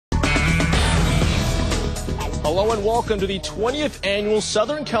Hello and welcome to the 20th Annual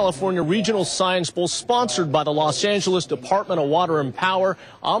Southern California Regional Science Bowl, sponsored by the Los Angeles Department of Water and Power.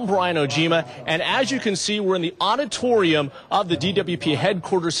 I'm Brian Ojima, and as you can see, we're in the auditorium of the DWP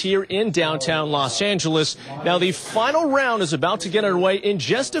headquarters here in downtown Los Angeles. Now, the final round is about to get underway in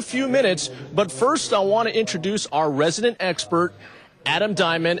just a few minutes, but first I want to introduce our resident expert, Adam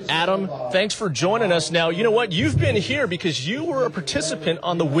Diament. Adam, thanks for joining us. Now, you know what? You've been here because you were a participant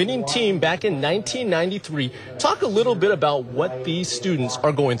on the winning team back in 1993. Talk a little bit about what these students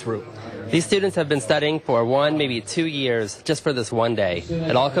are going through. These students have been studying for 1, maybe 2 years just for this one day.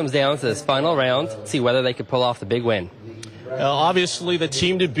 It all comes down to this final round, see whether they could pull off the big win. Obviously, the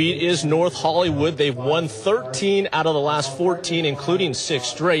team to beat is North Hollywood. They've won 13 out of the last 14, including 6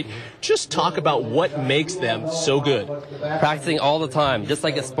 straight. Just talk about what makes them so good. Practicing all the time. Just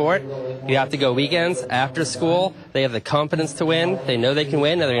like a sport, you have to go weekends, after school. They have the confidence to win. They know they can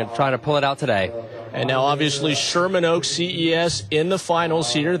win, and they're going to try to pull it out today. And now, obviously, Sherman Oaks CES in the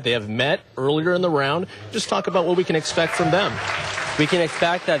finals here. They have met earlier in the round. Just talk about what we can expect from them. We can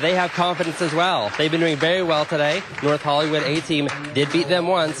expect that they have confidence as well. They've been doing very well today. North Hollywood A team did beat them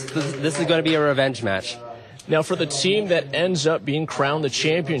once. This is going to be a revenge match. Now, for the team that ends up being crowned the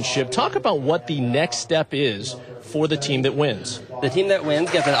championship, talk about what the next step is for the team that wins. The team that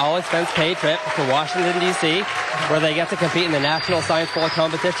wins gets an all-expense-paid trip to Washington, D.C., where they get to compete in the National Science Bowl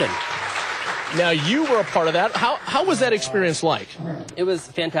competition. Now, you were a part of that. How was that experience like? It was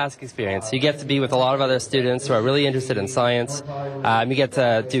a fantastic experience. You get to be with a lot of other students who are really interested in science. You get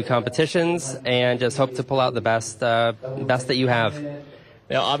to do competitions and just hope to pull out the best that you have.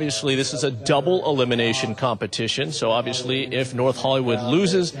 Now, obviously, this is a double elimination competition. So, obviously, if North Hollywood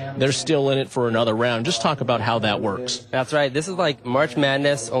loses, they're still in it for another round. Just talk about how that works. That's right. This is like March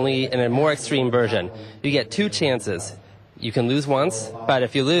Madness, only in a more extreme version. You get 2 chances. You can lose once, but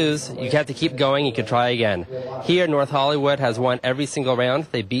if you lose, you have to keep going. You can try again. Here, North Hollywood has won every single round.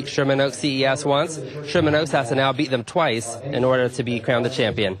 They beat Sherman Oaks CES once. Sherman Oaks has to now beat them twice in order to be crowned the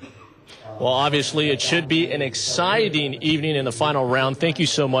champion. Well, obviously, it should be an exciting evening in the final round. Thank you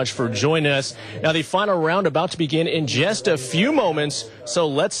so much for joining us. Now, the final round about to begin in just a few moments, so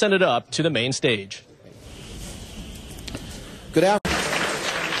let's send it up to the main stage. Good afternoon.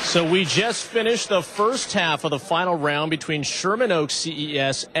 So we just finished the first half of the final round between Sherman Oaks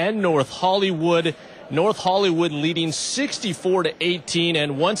CES and North Hollywood. North Hollywood leading 64-18.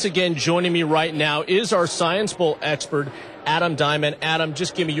 And once again, joining me right now is our Science Bowl expert, Adam Diament. Adam,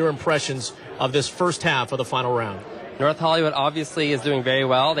 just give me your impressions of this first half of the final round. North Hollywood obviously is doing very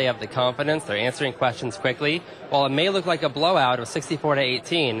well. They have the confidence. They're answering questions quickly. While it may look like a blowout of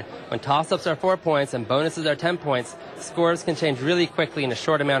 64-18, when toss-ups are 4 points and bonuses are 10 points, scores can change really quickly in a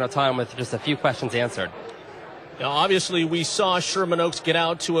short amount of time with just a few questions answered. Now, obviously, we saw Sherman Oaks get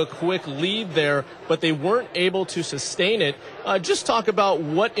out to a quick lead there, but they weren't able to sustain it. Just talk about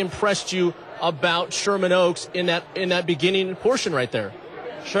what impressed you about Sherman Oaks in that beginning portion right there.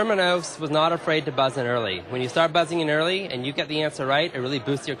 Sherman Oaks was not afraid to buzz in early. When you start buzzing in early and you get the answer right, it really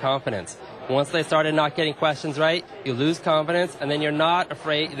boosts your confidence. Once they started not getting questions right, you lose confidence, and then you're not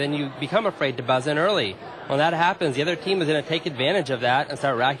afraid, then you become afraid to buzz in early. When that happens, the other team is going to take advantage of that and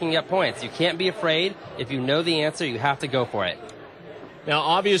start racking up points. You can't be afraid. If you know the answer, you have to go for it. Now,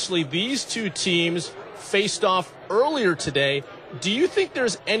 obviously, these two teams faced off earlier today. Do you think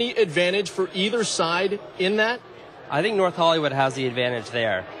there's any advantage for either side in that? I think North Hollywood has the advantage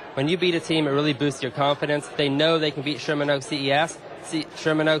there. When you beat a team, it really boosts your confidence. They know they can beat Sherman Oaks CES.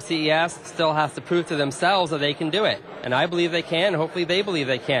 Sherman Oaks CES still has to prove to themselves that they can do it. And I believe they can. Hopefully they believe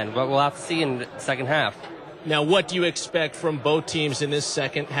they can. But we'll have to see in the second half. Now, what do you expect from both teams in this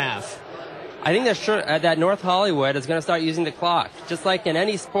second half? I think that North Hollywood is going to start using the clock. Just like in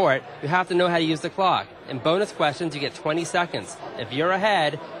any sport, you have to know how to use the clock. In bonus questions, you get 20 seconds. If you're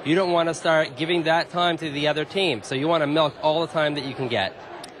ahead, you don't want to start giving that time to the other team. So you want to milk all the time that you can get.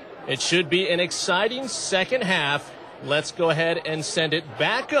 It should be an exciting second half. Let's go ahead and send it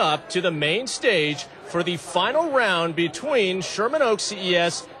back up to the main stage for the final round between Sherman Oaks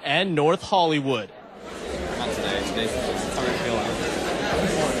CES and North Hollywood.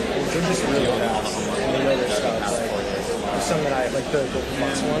 They're just really fast. They know their stuff. Some that I like the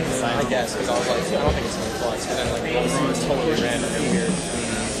plus ones, I guess, because I was like, I don't think it's going to plus. But then like one was totally random and weird.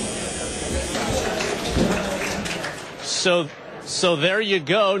 So there you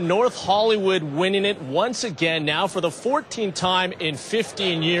go. North Hollywood winning it once again now for the 14th time in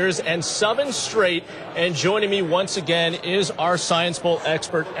 15 years and 7 straight. And joining me once again is our Science Bowl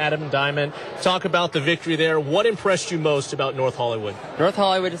expert, Adam Diament. Talk about the victory there. What impressed you most about North Hollywood? North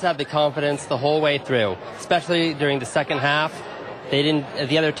Hollywood just had the confidence the whole way through, especially during the second half.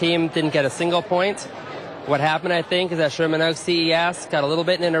 The other team didn't get a single point. What happened, I think, is that Sherman Oaks CES got a little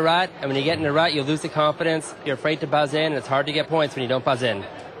bit in a rut, and when you get in a rut, you lose the confidence, you're afraid to buzz in, and it's hard to get points when you don't buzz in.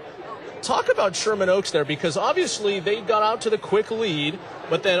 Talk about Sherman Oaks there, because obviously they got out to the quick lead,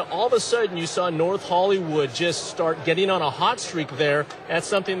 but then all of a sudden you saw North Hollywood just start getting on a hot streak there. That's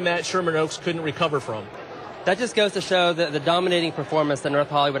something that Sherman Oaks couldn't recover from. That just goes to show the dominating performance that North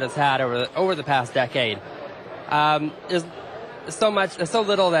Hollywood has had over the past decade. There's so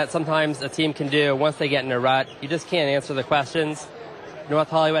little that sometimes a team can do once they get in a rut. You just can't answer the questions. North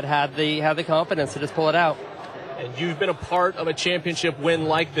Hollywood had the confidence to just pull it out. And you've been a part of a championship win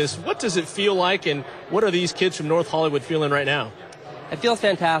like this. What does it feel like, and what are these kids from North Hollywood feeling right now? It feels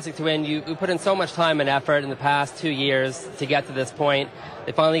fantastic to win. You put in so much time and effort in the past 2 years to get to this point.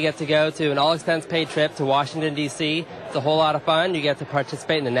 They finally get to go to an all-expense-paid trip to Washington, D.C. It's a whole lot of fun. You get to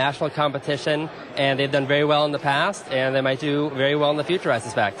participate in the national competition, and they've done very well in the past, and they might do very well in the future, I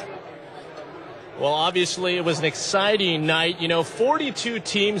suspect. Well, obviously, it was an exciting night. 42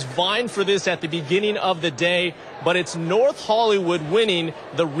 teams vying for this at the beginning of the day, but it's North Hollywood winning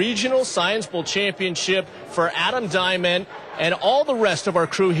the Regional Science Bowl Championship for Adam Diament and all the rest of our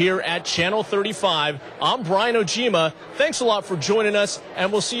crew here at Channel 35. I'm Brian Ojima. Thanks a lot for joining us,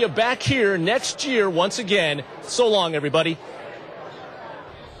 and we'll see you back here next year once again. So long, everybody.